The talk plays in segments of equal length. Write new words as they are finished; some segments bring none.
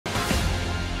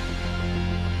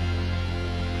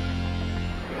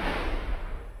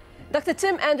Dr.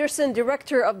 Tim Anderson,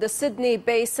 Director of the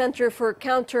Sydney-based Centre for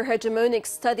Counter-Hegemonic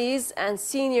Studies and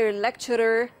Senior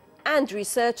Lecturer and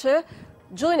Researcher,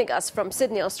 joining us from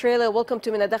Sydney, Australia. Welcome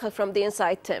to Min Al-Dakhil from the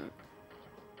Inside, Tim.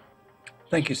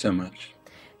 Thank you so much.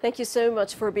 Thank you so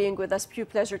much for being with us. Pure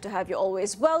pleasure to have you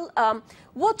always. Well,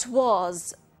 what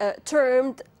was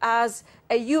termed as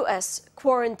a U.S.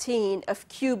 quarantine of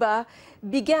Cuba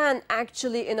began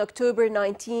actually in October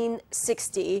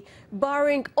 1960,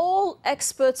 barring all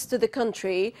exports to the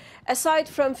country, aside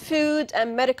from food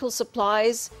and medical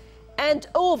supplies, and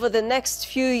over the next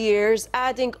few years,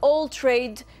 adding all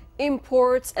trade,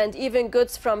 imports, and even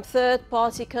goods from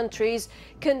third-party countries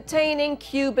containing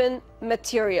Cuban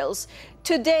materials.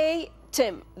 Today,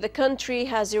 Tim, the country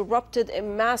has erupted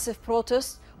in massive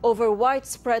protests over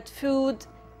widespread food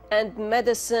and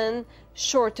medicine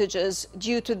shortages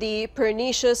due to the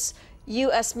pernicious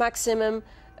U.S. maximum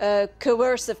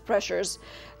coercive pressures.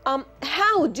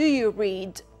 How do you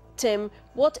read, Tim,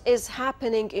 what is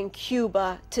happening in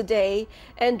Cuba today,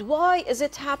 and why is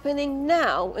it happening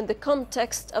now in the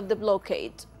context of the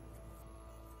blockade?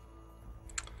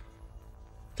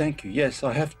 Thank you. Yes,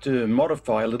 I have to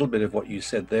modify a little bit of what you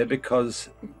said there, because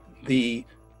the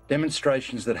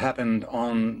demonstrations that happened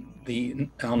on the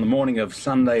morning of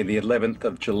Sunday, the 11th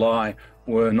of July,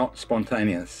 were not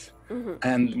spontaneous.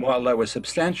 And while they were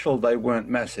substantial, they weren't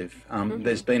massive.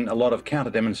 There's been a lot of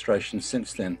counter-demonstrations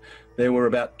since then. There were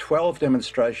about 12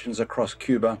 demonstrations across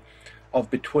Cuba of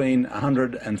between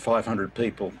 100 and 500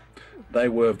 people. They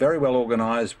were very well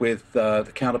organized with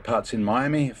the counterparts in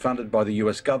Miami, funded by the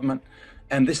US government.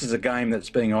 And this is a game that's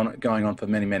been going on for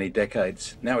many, many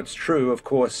decades. Now, it's true, of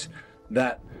course,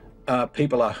 that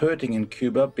people are hurting in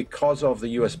Cuba because of the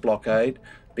US blockade,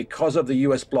 because of the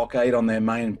US blockade on their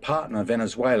main partner,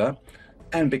 Venezuela,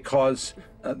 and because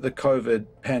the COVID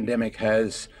pandemic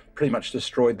has pretty much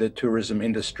destroyed the tourism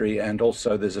industry, and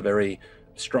also there's a very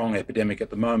strong epidemic at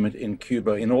the moment in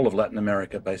Cuba, in all of Latin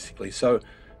America, basically. So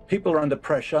people are under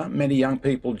pressure. Many young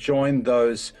people joined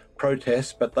those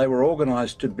protests, but they were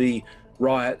organized to be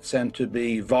riots and to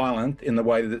be violent in the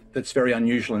way that's very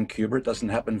unusual in Cuba. It doesn't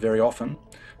happen very often.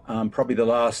 Probably the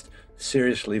last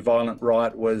seriously violent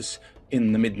riot was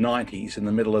in the mid-90s, in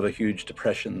the middle of a huge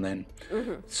depression then.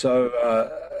 So,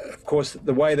 of course,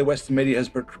 the way the Western media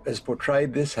has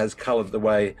portrayed this has coloured the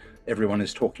way everyone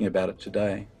is talking about it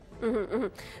today.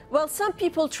 Well, some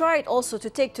people tried also to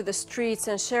take to the streets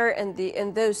and share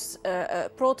in those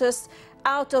protests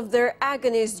out of their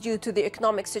agonies due to the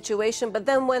economic situation. But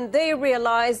then when they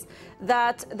realized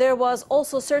that there was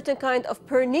also certain kind of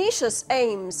pernicious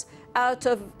aims out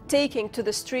of taking to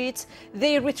the streets,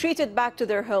 they retreated back to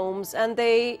their homes and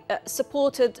they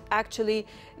supported actually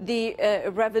the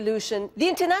revolution. The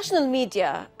international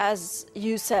media, as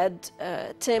you said,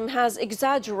 Tim, has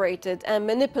exaggerated and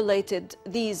manipulated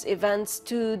these events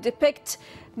to depict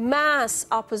mass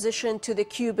opposition to the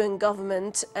Cuban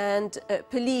government and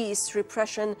police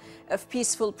repression of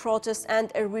peaceful protests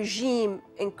and a regime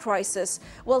in crisis.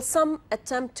 Well, some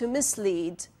attempt to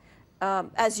mislead,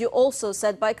 as you also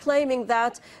said, by claiming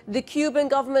that the Cuban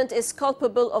government is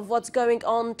culpable of what's going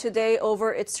on today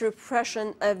over its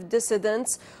repression of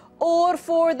dissidents, or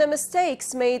for the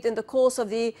mistakes made in the course of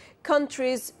the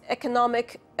country's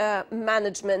economic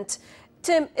management.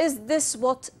 Tim, is this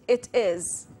what it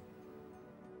is?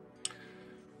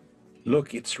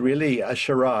 Look, it's really a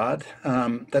charade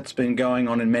that's been going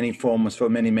on in many forms for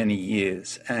many, many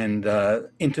years. And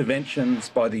interventions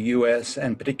by the US,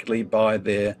 and particularly by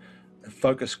their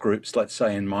focus groups, let's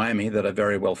say in Miami, that are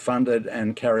very well funded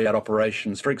and carry out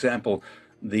operations. For example,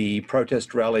 the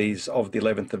protest rallies of the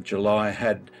 11th of July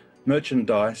had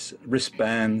merchandise,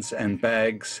 wristbands and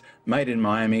bags made in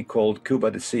Miami called Cuba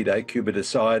Decide, Cuba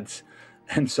Decides.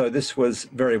 And so this was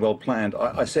very well planned.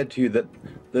 I said to you that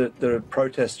the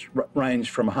protests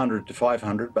ranged from 100 to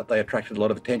 500, but they attracted a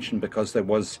lot of attention because there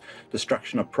was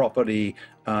destruction of property,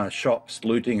 shops,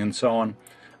 looting and so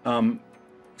on.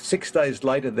 6 days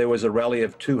later, there was a rally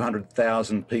of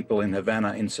 200,000 people in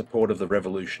Havana in support of the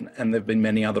revolution. And there have been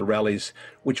many other rallies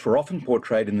which were often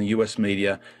portrayed in the US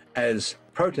media as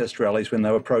protest rallies when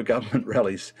they were pro-government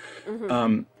rallies.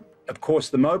 Of course,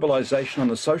 the mobilization on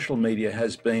the social media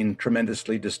has been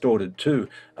tremendously distorted too.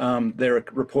 There are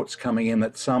reports coming in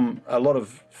that a lot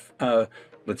of,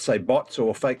 let's say, bots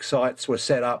or fake sites were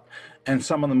set up, and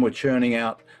some of them were churning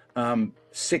out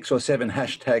 6 or 7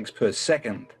 hashtags per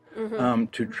second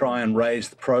to try and raise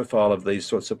the profile of these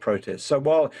sorts of protests. So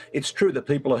while it's true that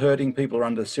people are hurting, people are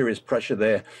under serious pressure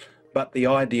there, but the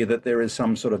idea that there is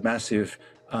some sort of massive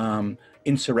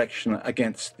insurrection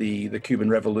against the Cuban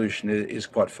revolution is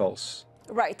quite false.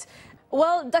 Right.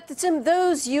 Well, Dr. Tim,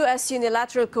 those U.S.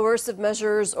 unilateral coercive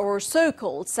measures, or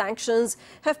so-called sanctions,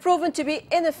 have proven to be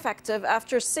ineffective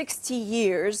after 60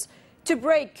 years to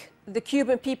break the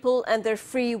Cuban people and their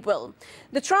free will.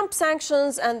 The Trump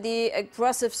sanctions and the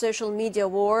aggressive social media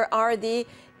war are the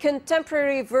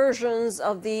contemporary versions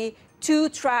of the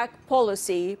two-track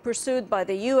policy pursued by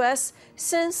the U.S.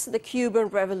 since the Cuban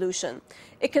Revolution: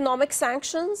 economic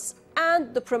sanctions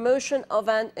and the promotion of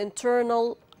an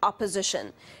internal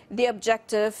opposition. The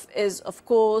objective is, of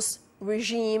course,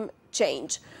 regime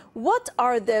change. What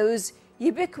are those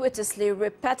ubiquitously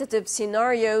repetitive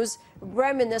scenarios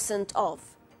reminiscent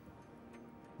of?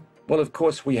 Well, of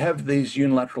course, we have these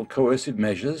unilateral coercive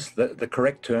measures, the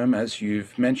correct term, as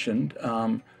you've mentioned,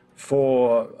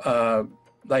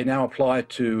 they now apply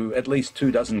to at least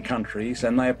 24 countries,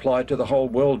 and they apply to the whole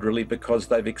world, really, because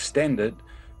they've extended,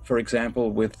 for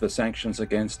example, with the sanctions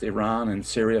against Iran and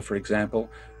Syria, for example.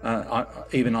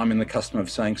 I'm in the custom of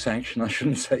saying sanction. I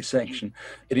shouldn't say sanction.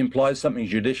 It implies something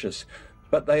judicious.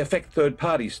 But they affect third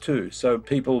parties too. So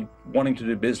people wanting to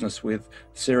do business with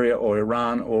Syria or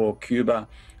Iran or Cuba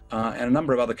and a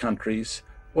number of other countries.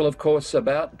 Well, of course,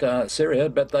 about Syria,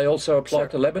 but they also apply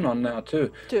to Lebanon now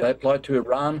too. They apply to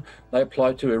Iran. They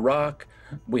apply to Iraq.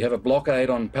 We have a blockade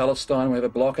on Palestine. We have a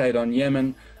blockade on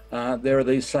Yemen. There are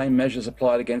these same measures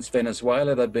applied against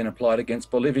Venezuela. They've been applied against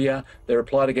Bolivia. They're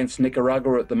applied against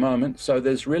Nicaragua at the moment. So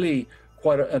there's really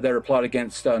they're applied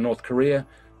against North Korea.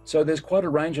 So there's quite a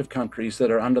range of countries that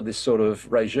are under this sort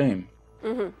of regime.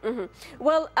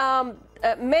 Well,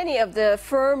 many of the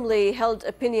firmly held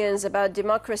opinions about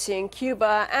democracy in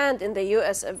Cuba and in the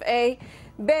US of A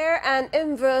bear an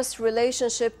inverse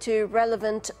relationship to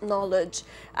relevant knowledge.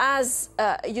 As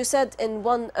you said in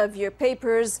one of your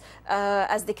papers,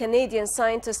 as the Canadian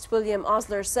scientist William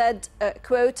Osler said,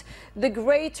 quote, "The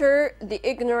greater the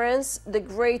ignorance, the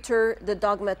greater the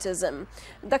dogmatism."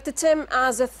 Dr. Tim,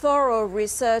 as a thorough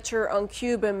researcher on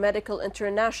Cuban medical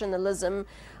internationalism,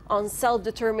 on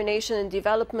self-determination and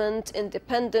development,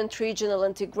 independent regional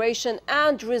integration,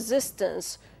 and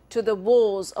resistance to the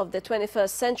woes of the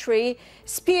 21st century,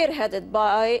 spearheaded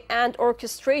by and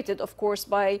orchestrated, of course,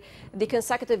 by the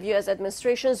consecutive U.S.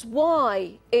 administrations,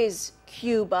 why is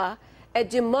Cuba a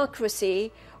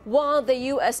democracy while the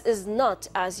U.S. is not,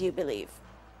 as you believe?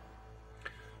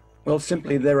 Well,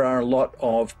 simply there are a lot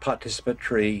of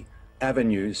participatory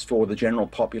avenues for the general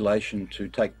population to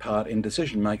take part in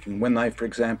decision making. When they, for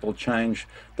example, change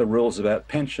the rules about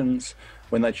pensions,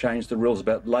 when they change the rules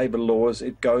about labour laws,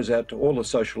 it goes out to all the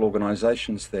social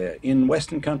organisations there. In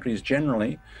Western countries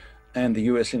generally, and the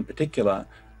US in particular,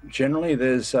 generally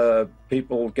there's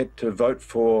people get to vote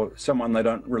for someone they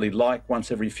don't really like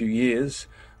once every few years,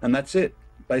 and that's it.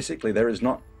 Basically, there is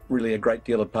not really a great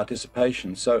deal of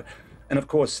participation. So, and of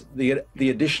course, the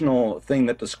additional thing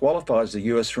that disqualifies the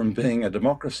US from being a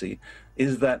democracy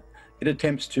is that it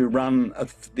attempts to run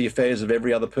the affairs of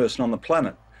every other person on the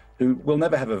planet, who will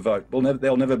never have a vote.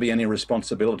 There'll never be any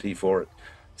responsibility for it.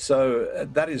 So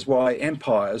that is why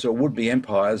empires, or would-be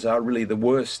empires, are really the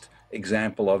worst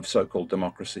example of so-called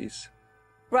democracies.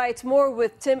 Right, more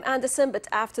with Tim Anderson, but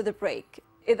after the break.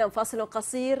 إذا فاصل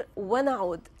قصير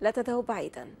ونعود، لا تذهب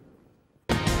بعيدا.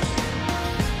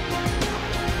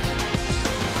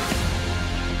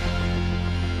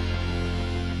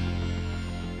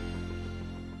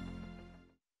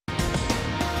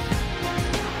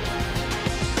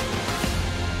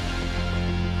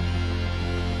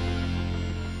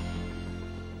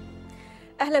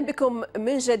 أهلا بكم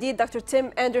من جديد. Dr.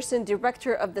 Tim Anderson,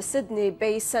 Director of the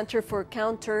Sydney-based Center for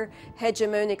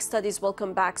Counter-Hegemonic Studies.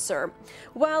 Welcome back, sir.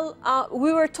 Well,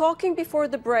 we were talking before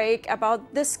the break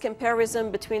about this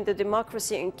comparison between the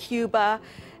democracy in Cuba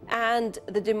and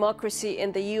the democracy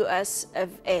in the US of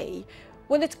A.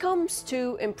 When it comes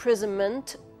to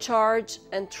imprisonment, charge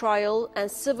and trial, and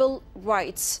civil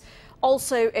rights,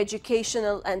 also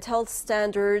educational and health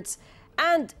standards,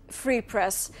 and free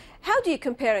press, how do you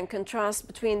compare and contrast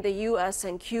between the US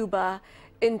and Cuba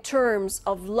in terms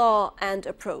of law and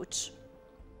approach?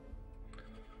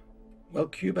 Well,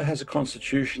 Cuba has a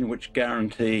constitution which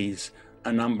guarantees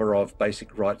a number of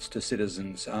basic rights to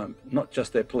citizens, not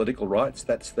just their political rights,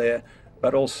 that's there,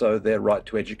 but also their right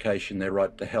to education, their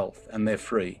right to health, and they're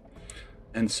free.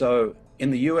 And so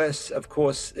in the US, of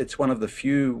course, it's one of the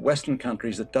few Western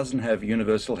countries that doesn't have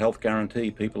universal health guarantee.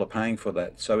 People are paying for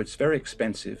that. So it's very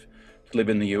expensive to live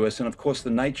in the US. And of course,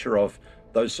 the nature of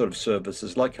those sort of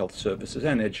services, like health services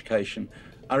and education,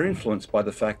 are influenced by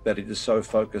the fact that it is so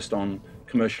focused on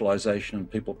commercialization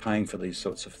and people paying for these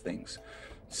sorts of things.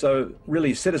 So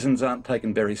really, citizens aren't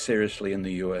taken very seriously in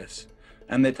the US.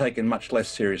 and they're taken much less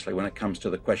seriously when it comes to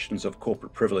the questions of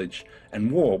corporate privilege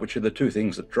and war, which are the two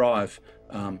things that drive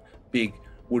big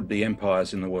would-be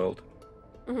empires in the world.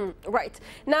 Right.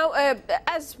 Now,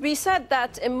 as we said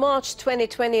that in March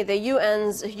 2020, the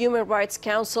UN's Human Rights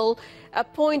Council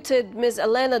appointed Ms.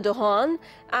 Elena Dohan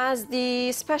as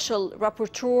the special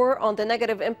rapporteur on the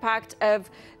negative impact of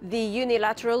the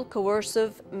unilateral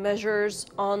coercive measures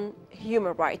on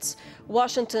human rights.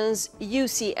 Washington's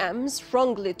UCMs,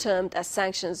 wrongly termed as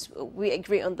sanctions, we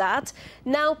agree on that,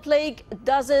 now plague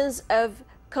dozens of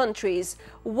countries.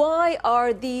 Why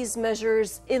are these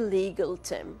measures illegal,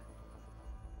 Tim?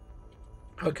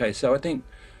 Okay, so I think,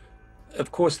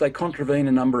 of course, they contravene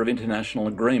a number of international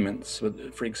agreements.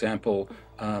 For example,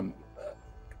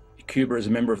 Cuba is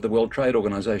a member of the World Trade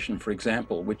Organization, for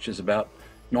example, which is about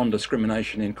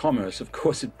non-discrimination in commerce. Of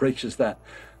course, it breaches that.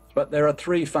 But there are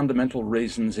three fundamental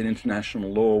reasons in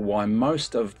international law why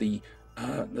most of the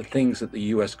things that the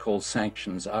US calls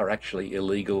sanctions are actually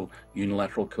illegal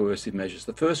unilateral coercive measures.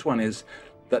 The first one is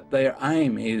that their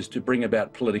aim is to bring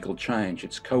about political change.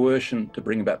 It's coercion to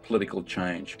bring about political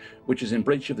change, which is in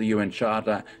breach of the UN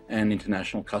Charter and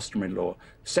international customary law.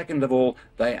 Second of all,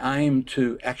 they aim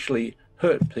to actually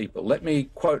hurt people. Let me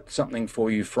quote something for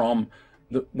you from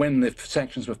when the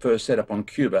sanctions were first set up on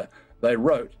Cuba. They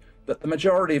wrote that the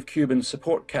majority of Cubans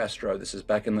support Castro. This is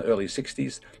back in the early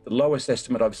 60s. The lowest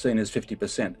estimate I've seen is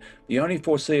 50%. The only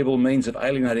foreseeable means of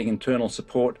alienating internal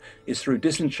support is through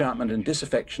disenchantment and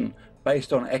disaffection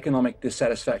based on economic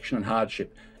dissatisfaction and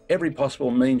hardship. Every possible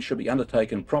means should be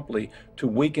undertaken promptly to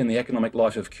weaken the economic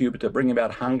life of Cuba, to bring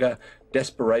about hunger,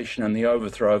 desperation, and the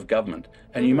overthrow of government.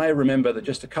 And you may remember that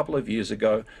just a couple of years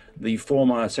ago, the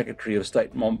former Secretary of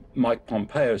State, Mike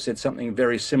Pompeo, said something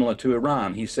very similar to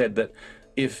Iran. He said that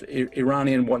if the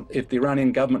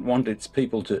Iranian government wanted its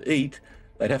people to eat,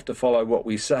 they'd have to follow what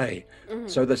we say.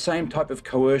 So the same type of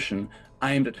coercion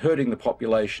aimed at hurting the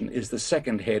population is the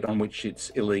second head on which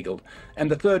it's illegal. And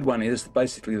the third one is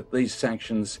basically that these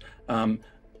sanctions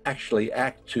actually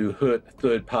act to hurt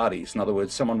third parties. In other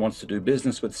words, someone wants to do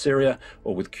business with Syria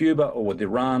or with Cuba or with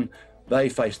Iran, they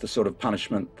face the sort of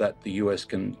punishment that the US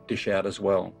can dish out as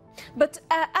well. But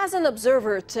as an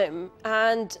observer, Tim,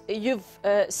 and you've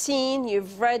seen,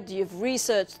 you've read, you've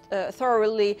researched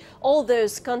thoroughly all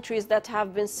those countries that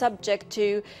have been subject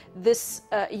to this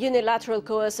unilateral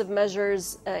coercive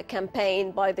measures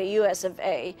campaign by the US of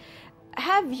A.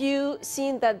 Have you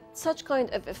seen that such kind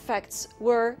of effects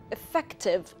were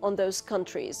effective on those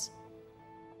countries?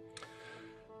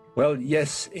 Well,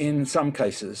 yes, in some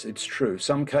cases, it's true.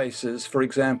 Some cases, for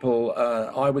example,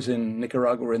 I was in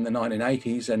Nicaragua in the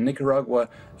 1980s, and Nicaragua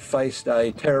faced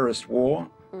a terrorist war,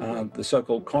 the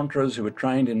so-called Contras, who were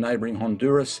trained in neighboring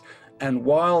Honduras. And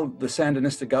while the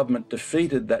Sandinista government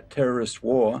defeated that terrorist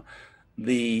war,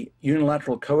 the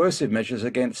unilateral coercive measures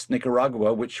against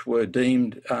Nicaragua, which were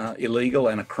deemed illegal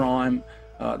and a crime,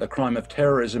 the crime of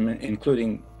terrorism,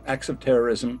 including acts of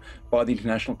terrorism by the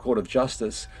International Court of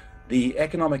Justice, the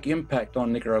economic impact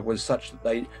on Nicaragua was such that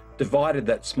they divided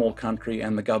that small country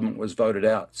and the government was voted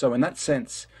out. So in that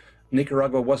sense,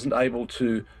 Nicaragua wasn't able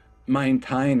to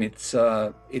maintain its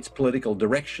political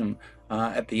direction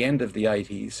at the end of the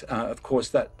 80s. Of course,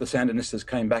 that the Sandinistas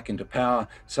came back into power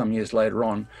some years later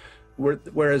on,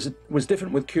 whereas it was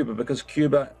different with Cuba because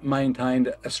Cuba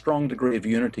maintained a strong degree of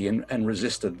unity and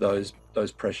resisted those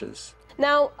pressures.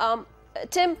 Now,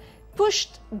 Tim,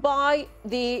 pushed by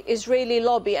the Israeli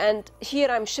lobby, and here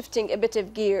I'm shifting a bit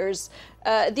of gears,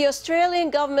 the Australian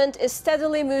government is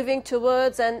steadily moving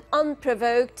towards an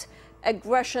unprovoked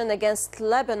aggression against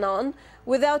Lebanon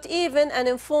without even an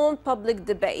informed public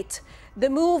debate. The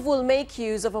move will make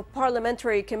use of a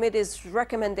parliamentary committee's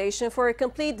recommendation for a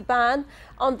complete ban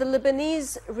on the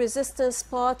Lebanese resistance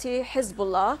party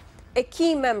Hezbollah, a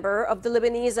key member of the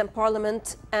Lebanese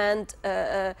Parliament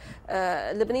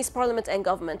and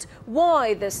government.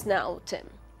 Why this now, Tim?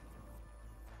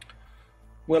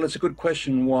 Well, it's a good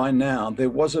question. Why now? There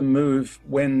was a move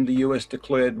when the US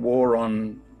declared war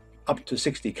on up to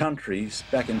 60 countries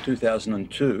back in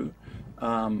 2002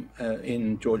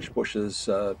 in George Bush's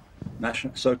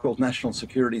so-called national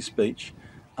security speech.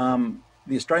 The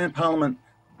Australian Parliament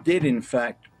did, in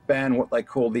fact, ban what they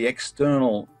call the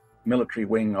external military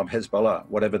wing of Hezbollah,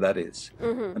 whatever that is.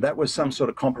 And that was some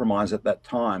sort of compromise at that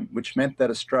time, which meant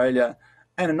that Australia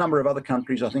and a number of other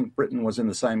countries, I think Britain was in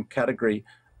the same category,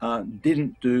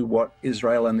 didn't do what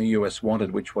Israel and the US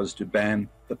wanted, which was to ban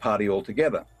the party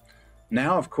altogether.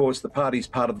 Now, of course, the party's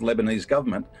part of the Lebanese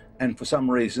government, and for some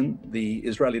reason, the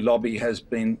Israeli lobby has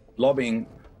been lobbying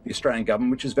the Australian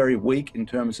government, which is very weak in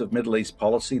terms of Middle East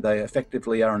policy. They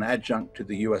effectively are an adjunct to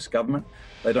the US government.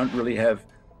 They don't really have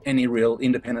any real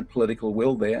independent political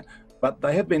will there. But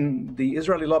the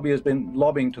Israeli lobby has been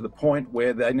lobbying to the point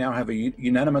where they now have a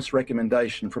unanimous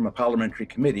recommendation from a parliamentary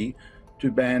committee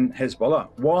to ban Hezbollah.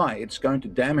 Why? It's going to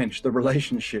damage the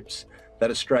relationships that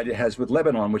Australia has with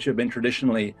Lebanon, which have been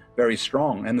traditionally very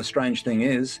strong. And the strange thing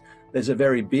is, there's a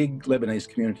very big Lebanese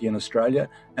community in Australia,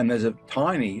 and there's a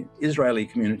tiny Israeli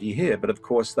community here, but of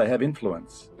course they have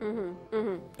influence.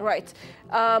 Right.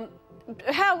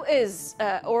 How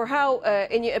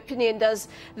in your opinion, does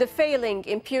the failing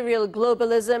imperial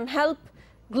globalism help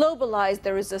globalize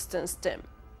the resistance, Tim?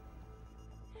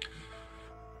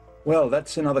 Well,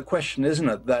 that's another question, isn't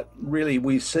it? That really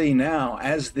we see now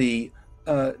as the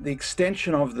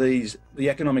extension of the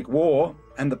economic war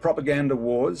and the propaganda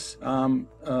wars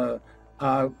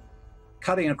are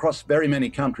cutting across very many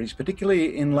countries,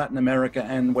 particularly in Latin America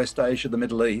and West Asia, the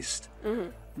Middle East.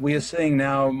 We are seeing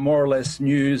now more or less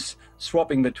news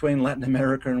swapping between Latin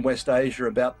America and West Asia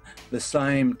about the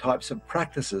same types of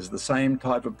practices, the same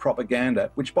type of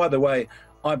propaganda, which, by the way,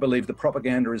 I believe the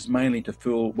propaganda is mainly to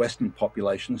fool Western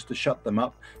populations, to shut them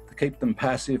up, to keep them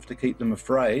passive, to keep them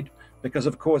afraid, because,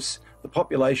 of course, the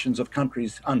populations of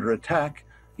countries under attack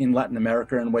in Latin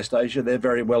America and West Asia, they're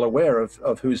very well aware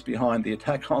of who's behind the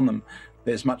attack on them.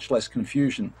 There's much less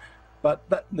confusion. But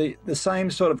the same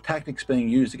sort of tactics being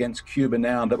used against Cuba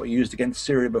now that were used against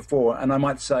Syria before, and I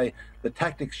might say the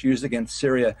tactics used against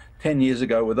Syria 10 years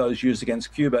ago were those used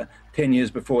against Cuba 10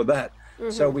 years before that.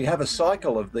 So we have a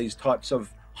cycle of these types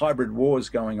of hybrid wars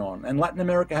going on, and Latin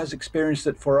America has experienced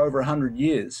it for over 100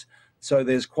 years. So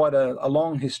there's quite a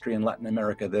long history in Latin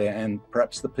America there, and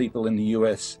perhaps the people in the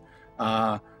US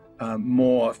are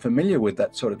more familiar with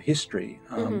that sort of history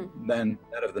than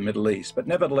that of the Middle East. But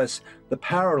nevertheless, the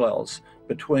parallels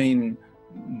between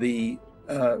the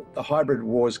hybrid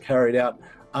wars carried out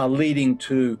are leading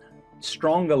to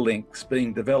stronger links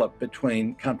being developed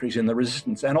between countries in the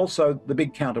resistance and also the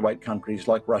big counterweight countries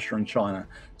like Russia and China.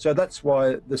 So that's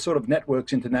why the sort of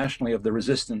networks internationally of the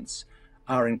resistance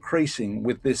are increasing,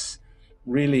 with this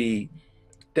really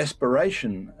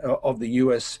desperation of the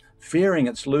US fearing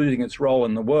it's losing its role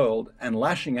in the world and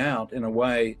lashing out in a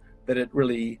way that it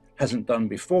really hasn't done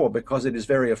before, because it is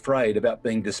very afraid about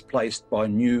being displaced by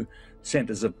new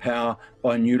centers of power,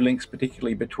 by new links,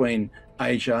 particularly between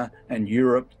Asia and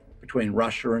Europe, between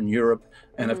Russia and Europe,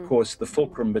 and of course the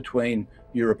fulcrum between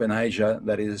Europe and Asia,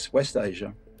 that is West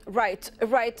Asia. Right.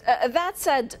 That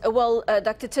said, well,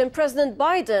 Dr. Tim, President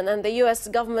Biden and the U.S.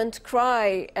 government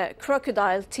cry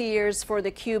crocodile tears for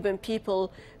the Cuban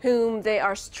people, whom they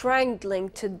are strangling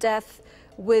to death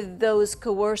with those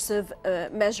coercive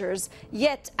measures.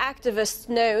 Yet activists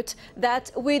note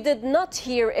that we did not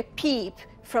hear a peep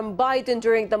from Biden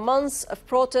during the months of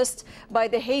protest by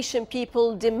the Haitian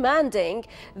people demanding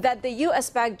that the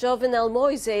U.S.-backed Jovenel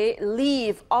Moise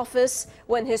leave office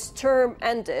when his term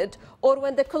ended, or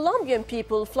when the Colombian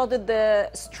people flooded the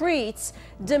streets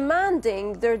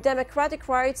demanding their democratic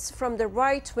rights from the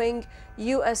right-wing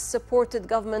U.S.-supported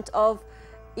government of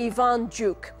Ivan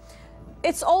Duque.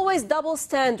 It's always double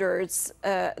standards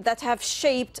that have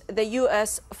shaped the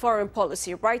U.S. foreign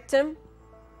policy, right, Tim?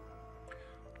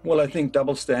 Well, I think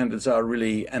double standards are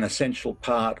really an essential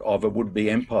part of a would-be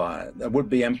empire. A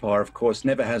would-be empire, of course,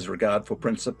 never has regard for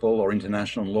principle or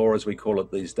international law, as we call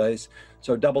it these days.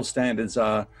 So double standards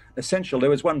are essential. There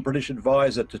was one British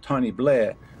advisor to Tony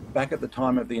Blair back at the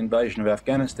time of the invasion of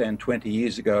Afghanistan 20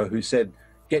 years ago who said,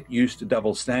 get used to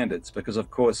double standards, because, of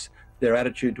course, their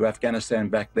attitude to Afghanistan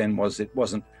back then was it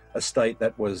wasn't a state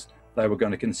that they were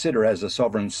going to consider as a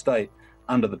sovereign state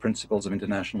under the principles of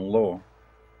international law.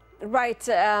 Right.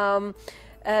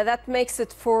 That makes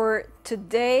it for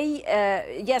today.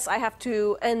 Yes, I have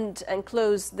to end and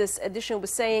close this edition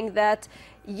with saying that,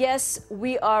 yes,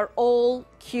 we are all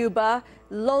Cuba.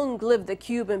 Long live the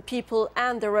Cuban people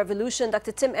and the revolution.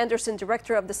 Dr. Tim Anderson,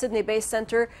 director of the Sydney-based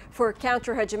Center for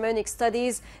Counter-Hegemonic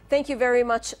Studies. Thank you very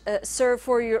much, sir,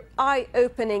 for your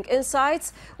eye-opening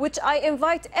insights, which I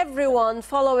invite everyone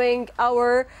following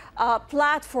our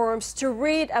platforms to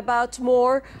read about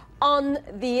more on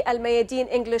the Mayadeen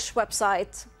English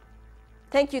website.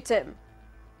 Thank you, Tim.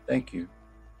 Thank you.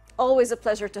 Always a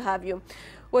pleasure to have you.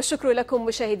 والشكر لكم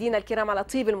مشاهدينا الكرام على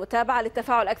طيب المتابعة.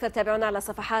 للتفاعل أكثر تابعونا على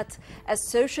صفحات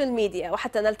السوشيال ميديا،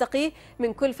 وحتى نلتقي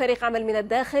من كل فريق عمل من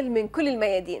الداخل من كل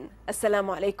الميادين.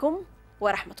 السلام عليكم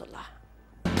ورحمة الله.